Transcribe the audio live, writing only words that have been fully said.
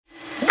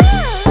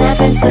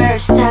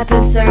Type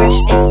and search,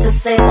 it's the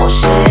same old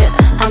shit.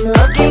 I'm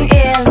looking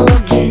in,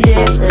 looking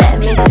deep, let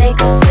me take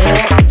a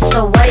sip.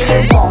 So what do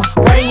you want?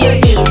 What do you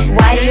need?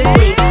 Why do you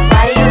sleep?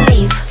 Why do you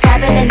leave?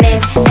 Type in the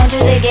name, enter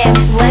the game.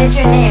 What is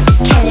your name?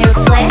 Can you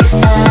explain?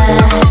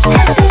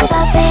 Happy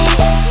Puppy,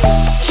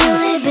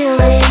 Killy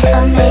Billy,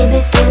 or maybe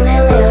Silly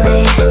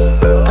Lily.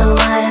 Oh,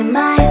 what am I?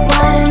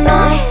 What am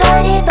I?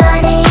 Funny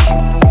bunny,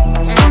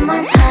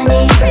 someone's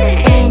honey.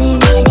 Eeny,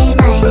 meeny,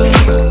 miny.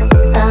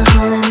 Oh,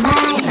 who am I?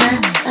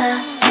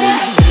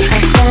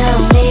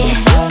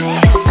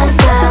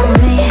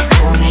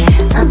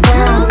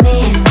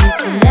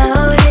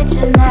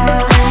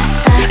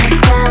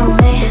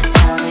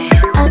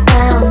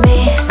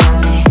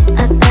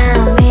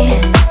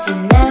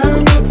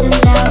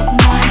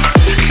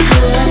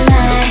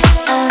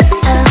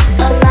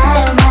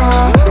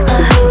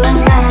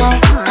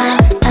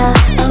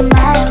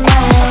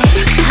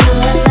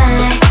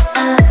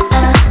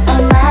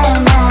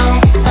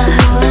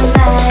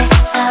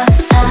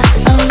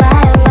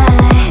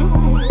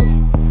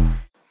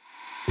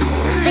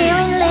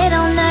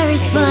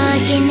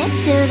 Walking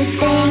into this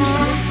thing,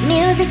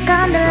 music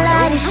on, the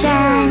light is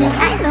shining,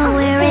 I know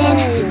we're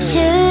in.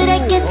 Should I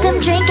get some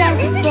drink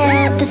and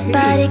get this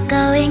party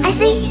going? I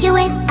see you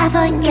in, I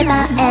forget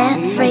about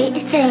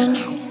everything.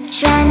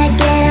 Trying to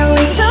get a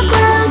little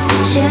close,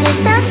 should I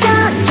start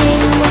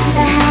talking? What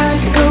the hell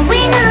is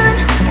going on?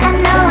 Got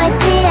no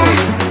idea.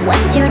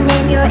 What's your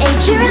name, your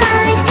age, your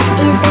height?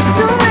 Is that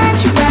too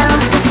much? Well,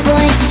 this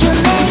boy, you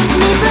make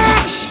me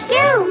blush.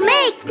 You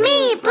make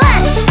me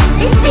blush.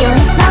 This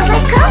feeling smells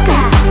like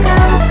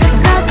Coca-Cola.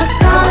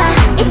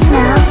 It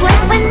smells like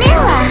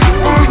vanilla.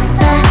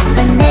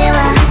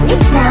 Vanilla.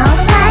 It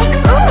smells like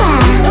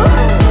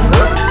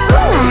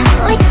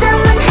like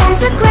someone has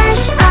a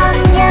crush on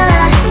you.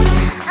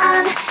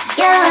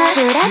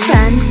 Should I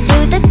run to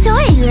the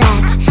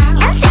toilet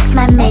and fix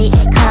my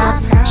makeup?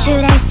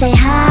 Should I say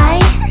hi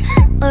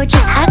or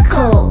just act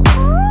cool?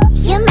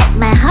 You make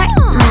my heart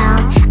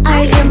melt.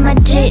 Are you a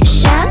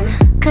magician?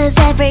 Cause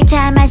every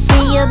time I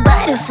see you,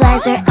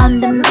 butterflies are on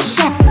the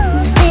mission.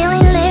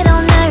 Feeling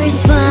little nervous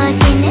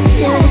walking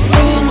into this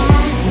thing.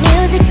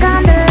 Music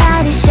on, the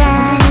light is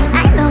shining,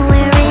 I know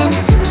we're in.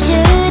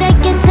 Should I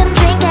get some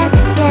drink and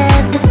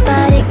get this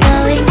party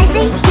going? I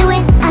see you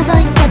in, I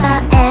forget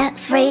about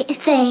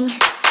everything.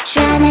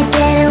 Trying to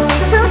get a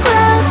little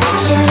close,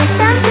 should I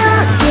start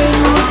talking?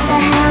 What the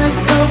hell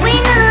is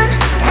going on?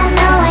 Got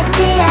no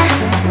idea.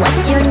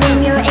 What's your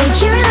name, your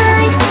age, your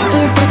height?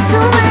 Is that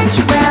too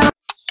much? Well,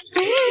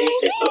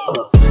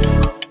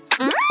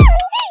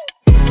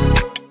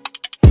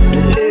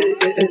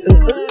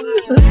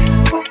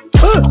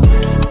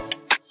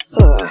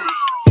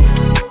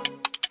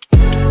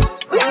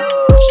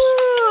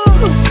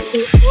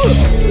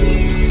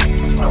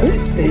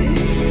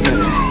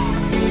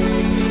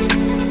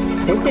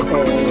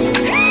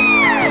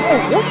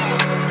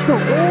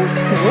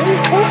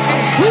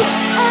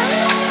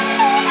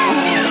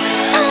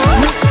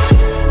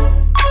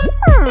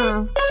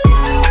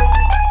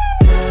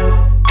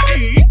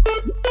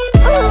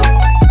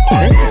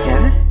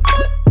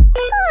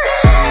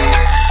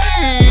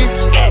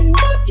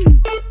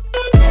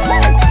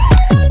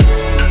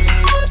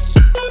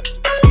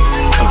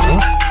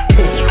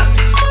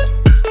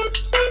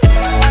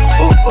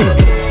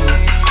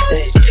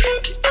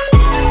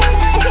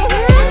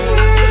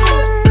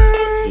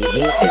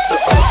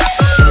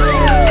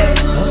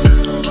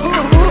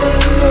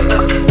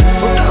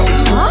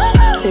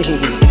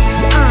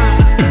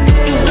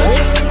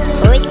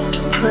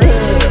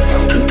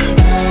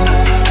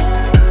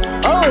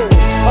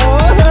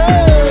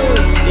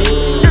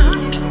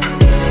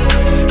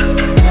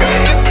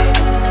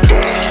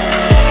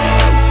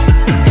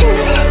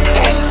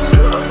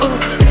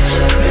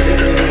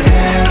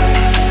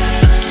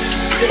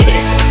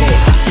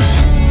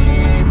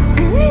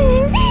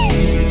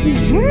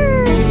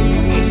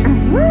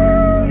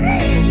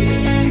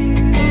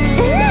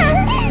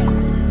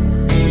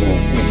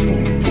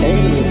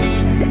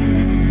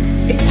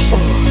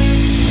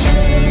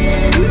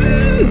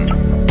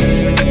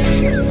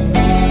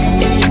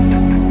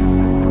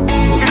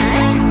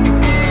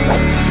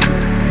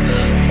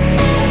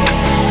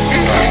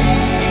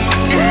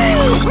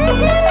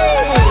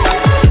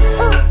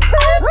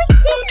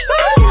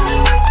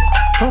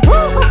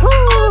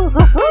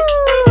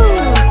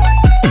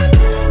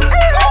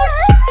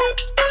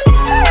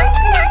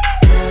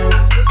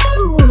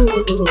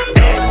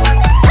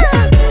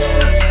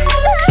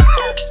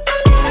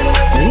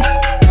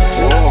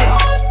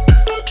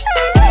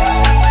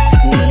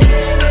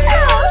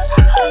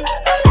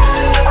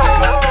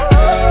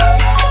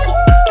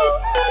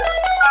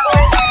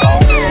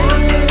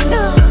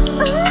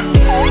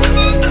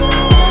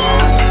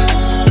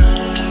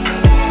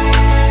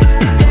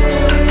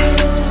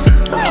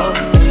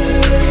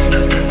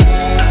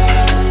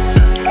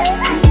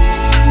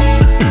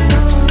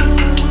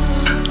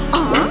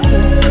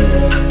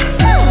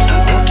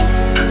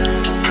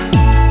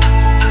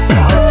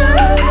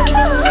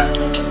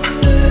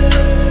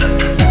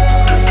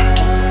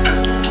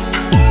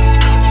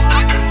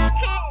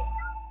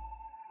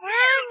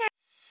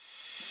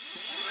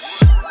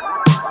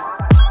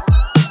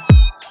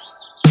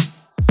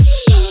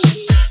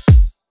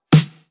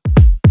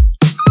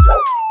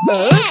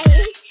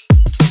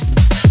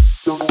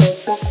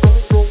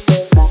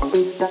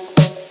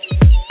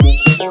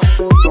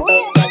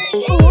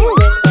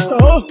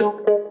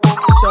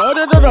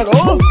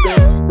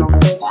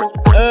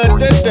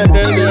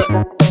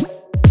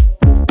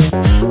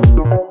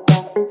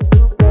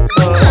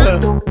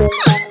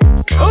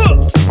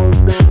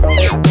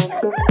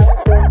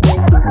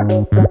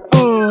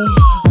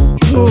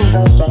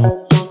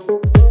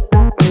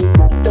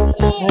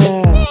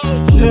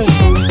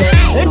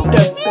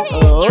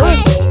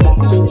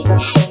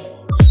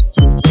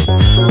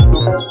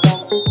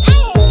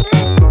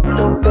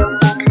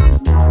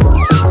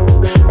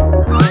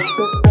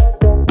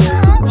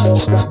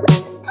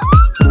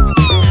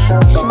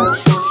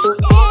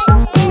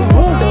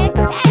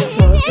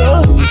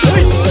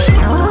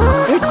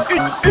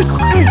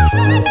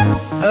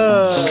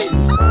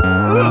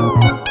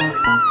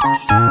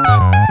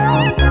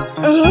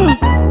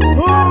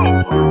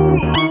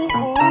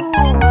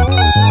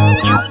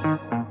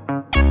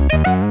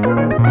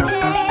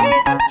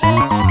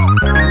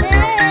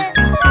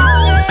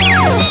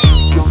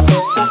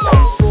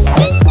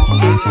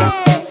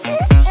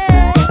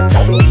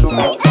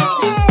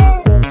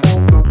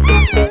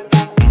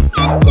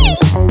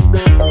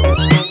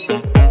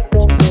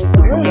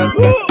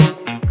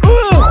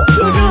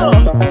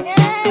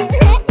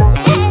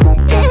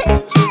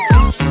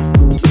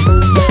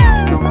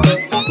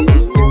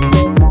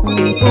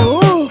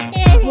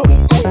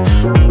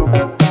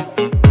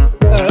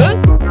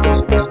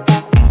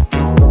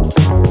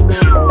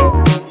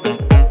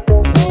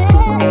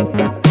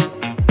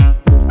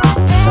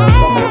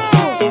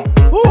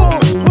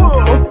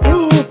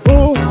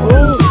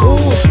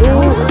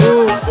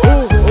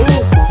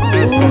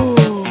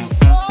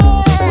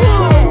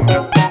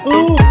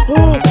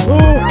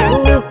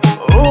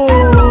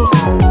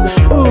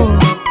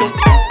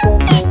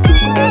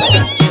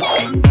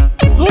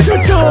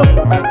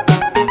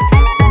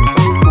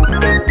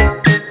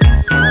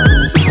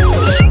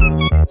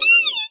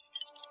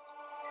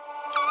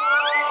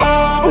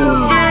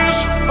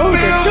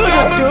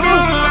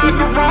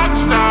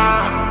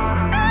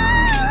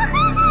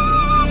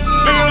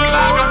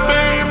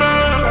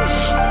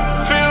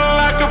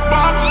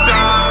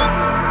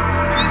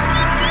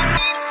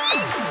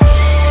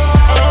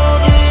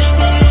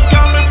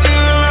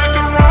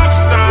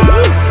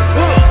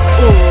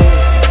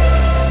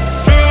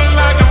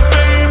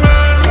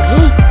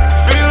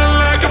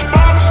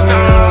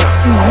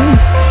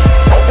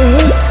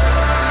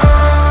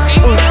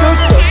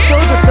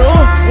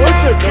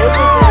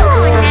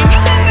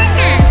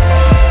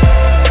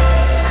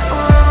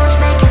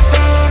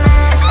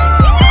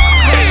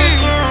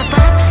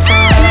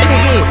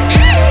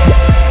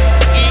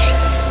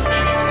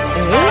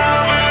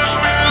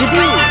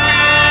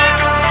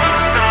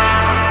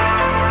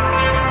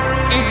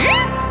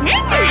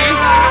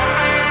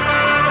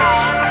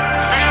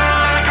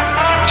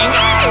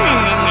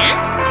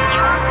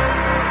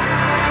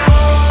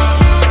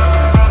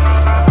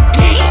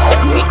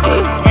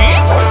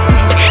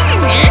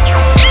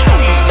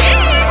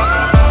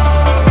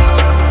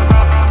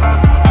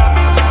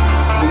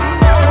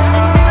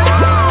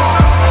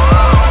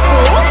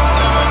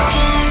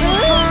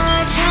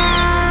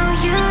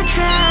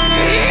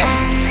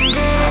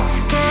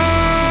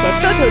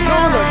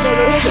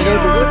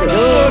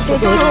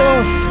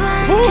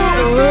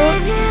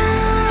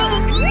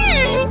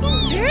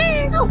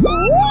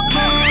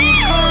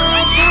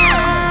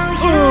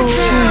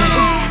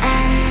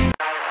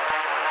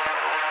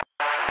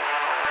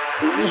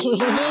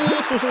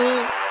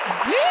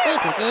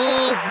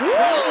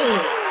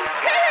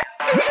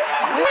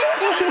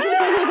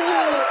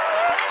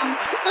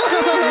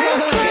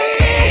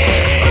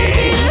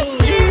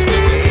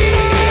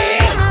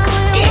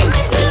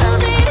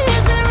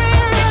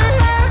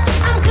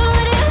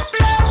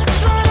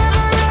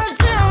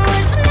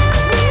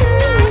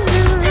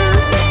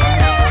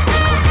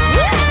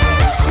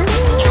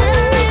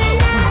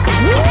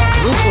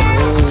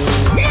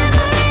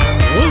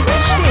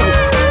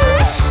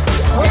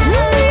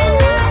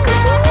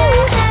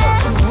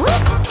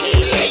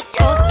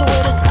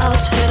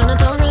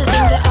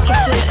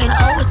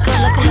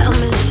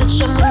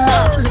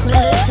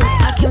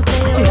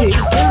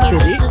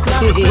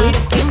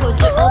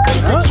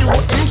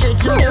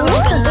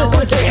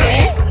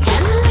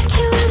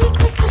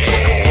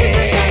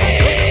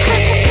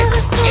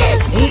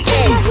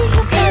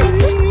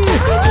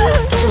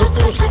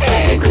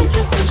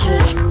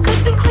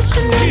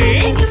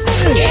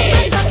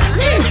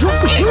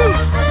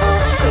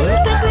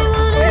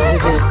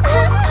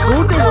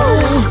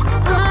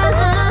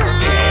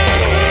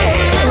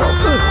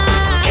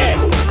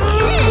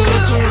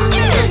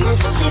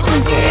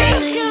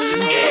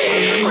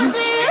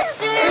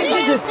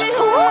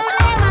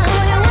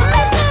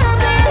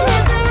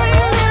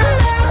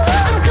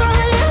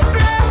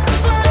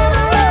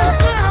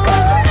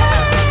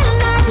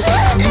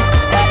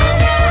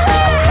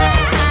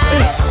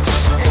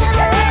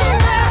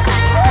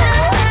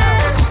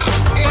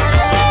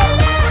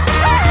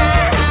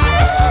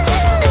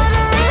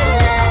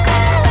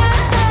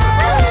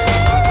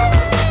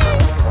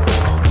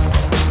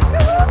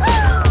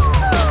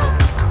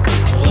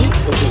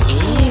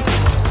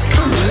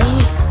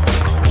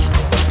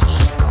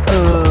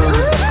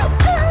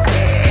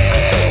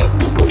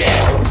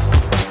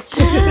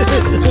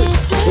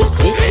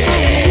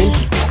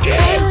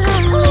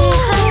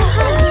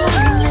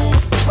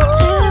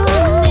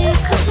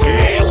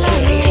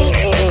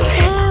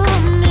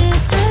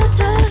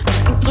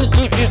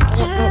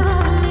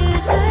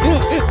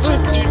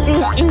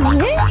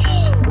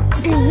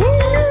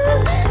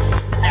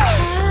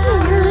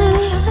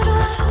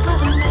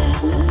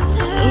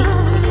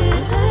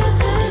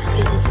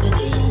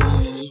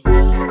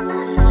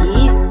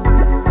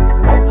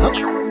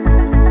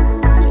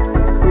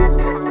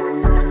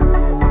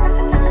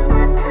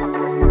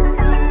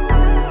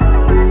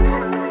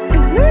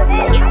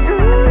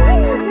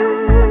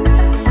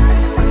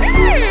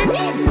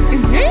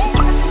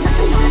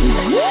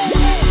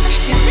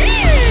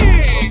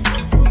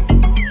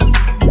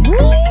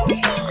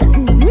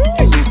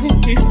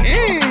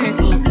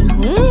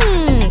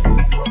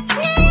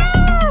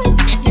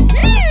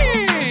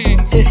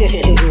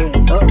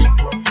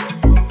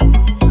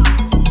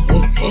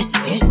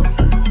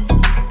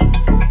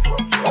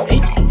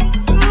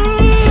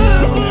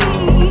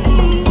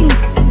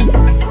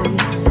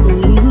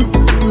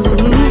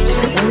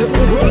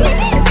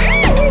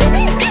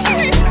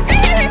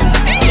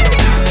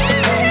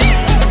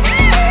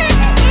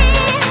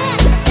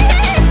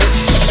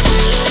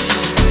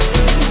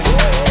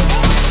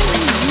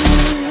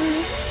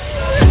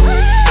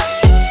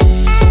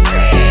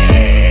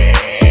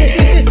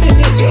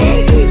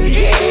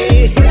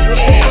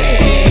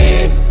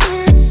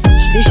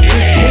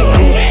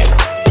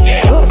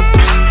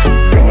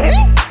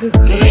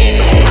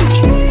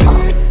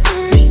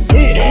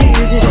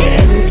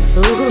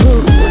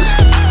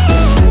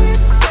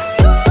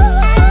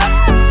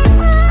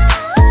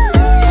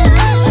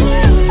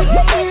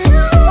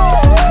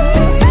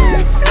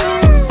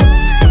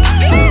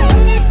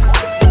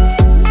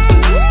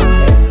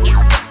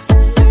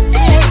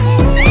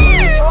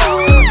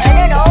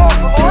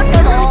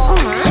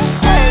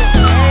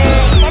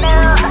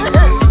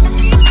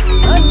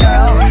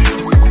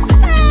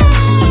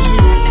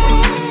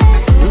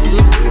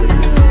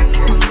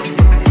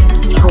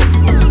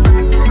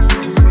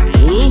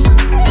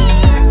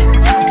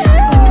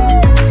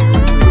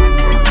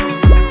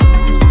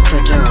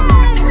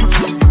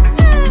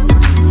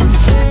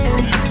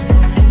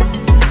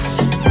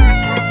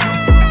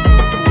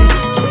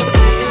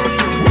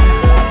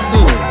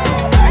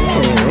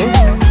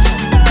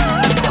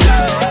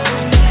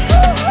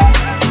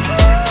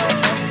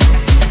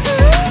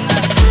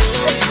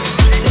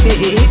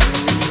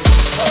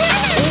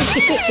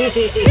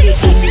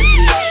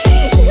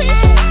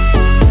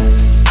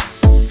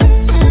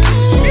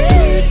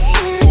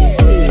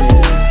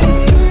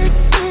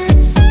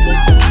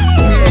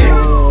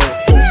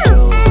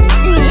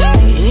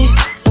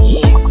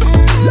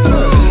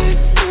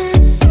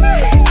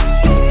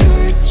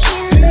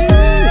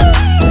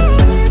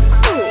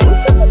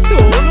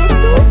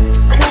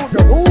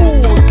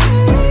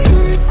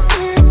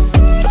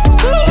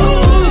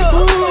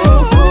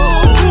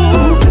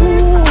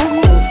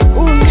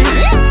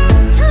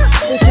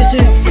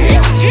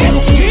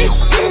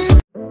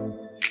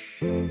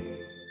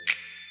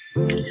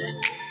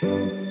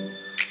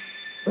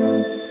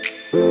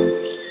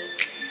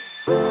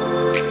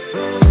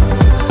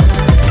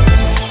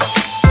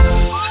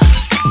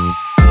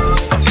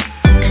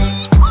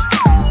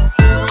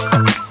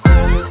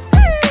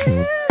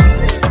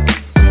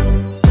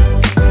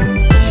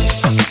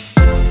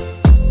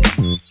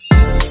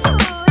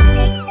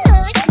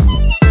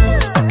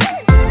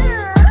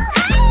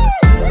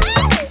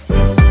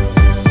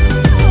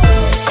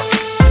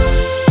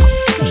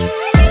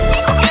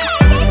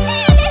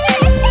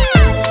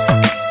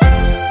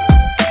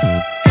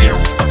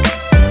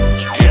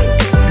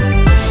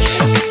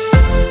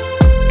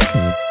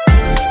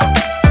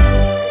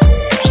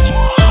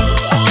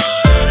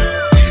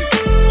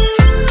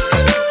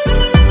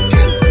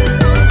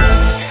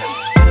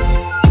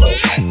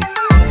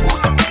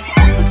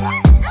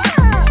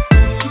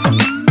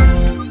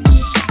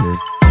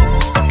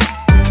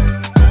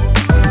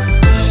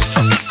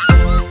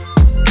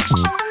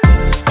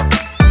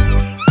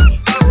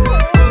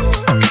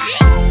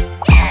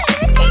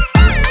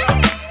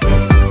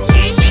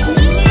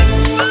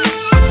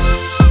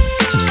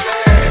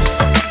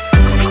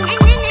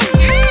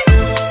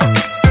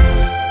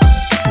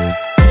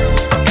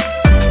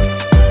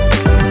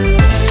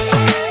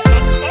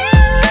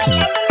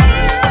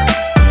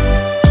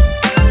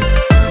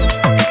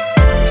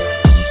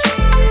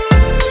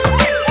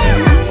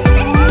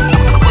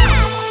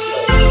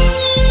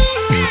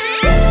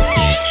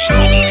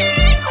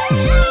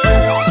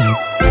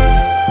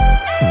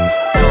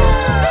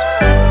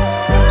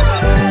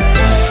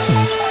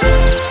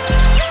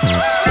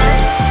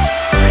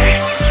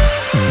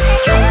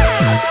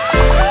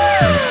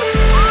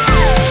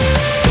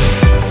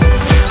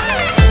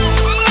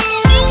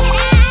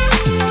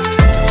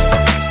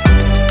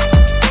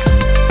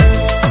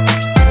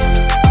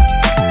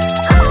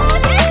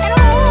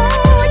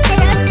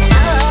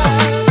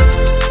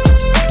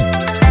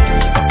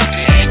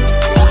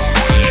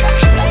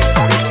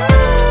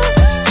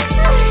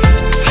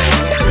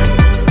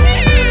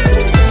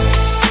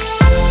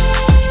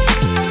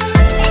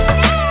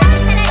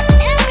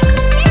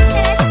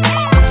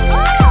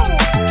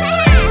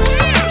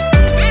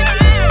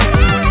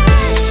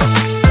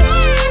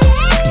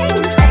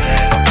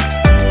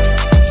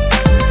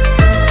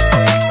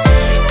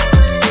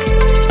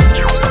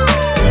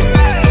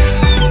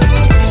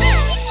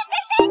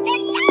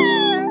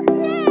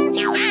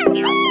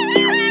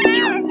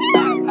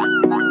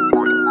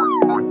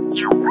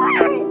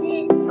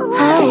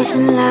 peace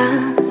and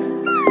love,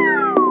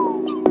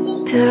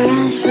 pure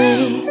and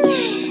sweet.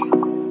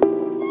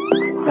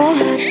 Red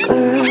hot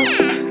girl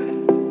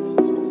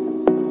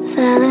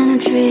fell in a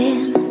dream.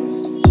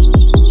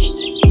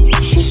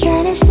 She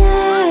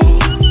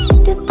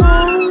fantasized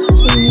about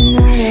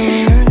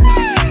another.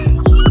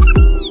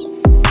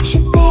 She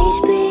thinks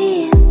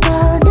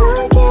people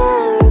don't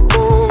care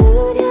about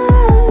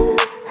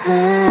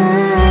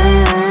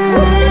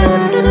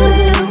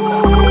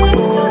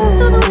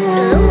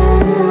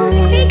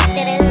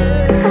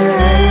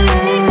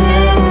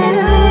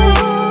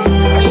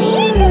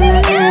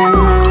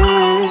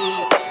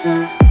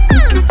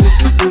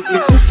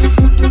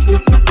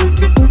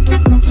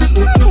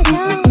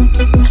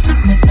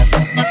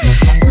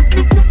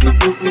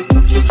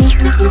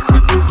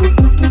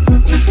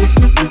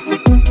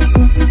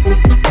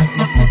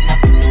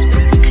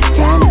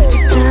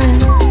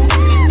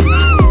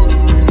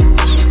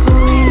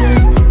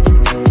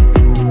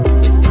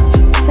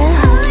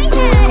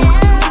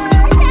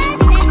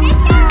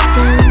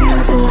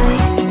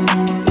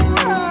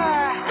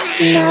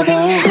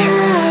another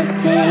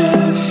happy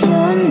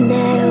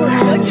Sunday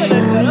when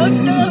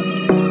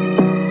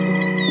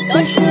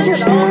this is a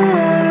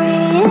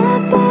story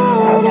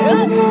about a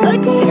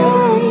happy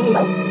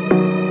life.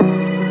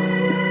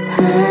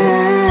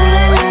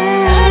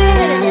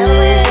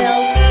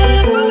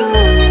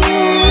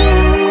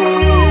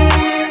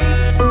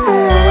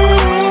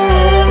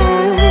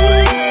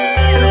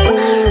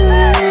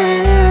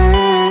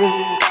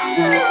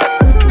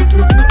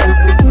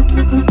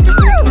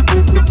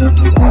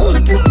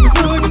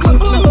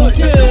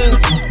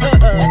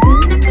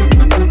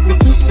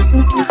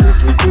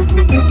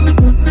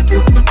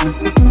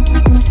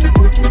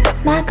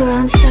 My girl,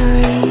 I'm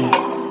sorry,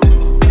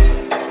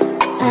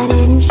 I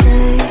didn't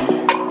say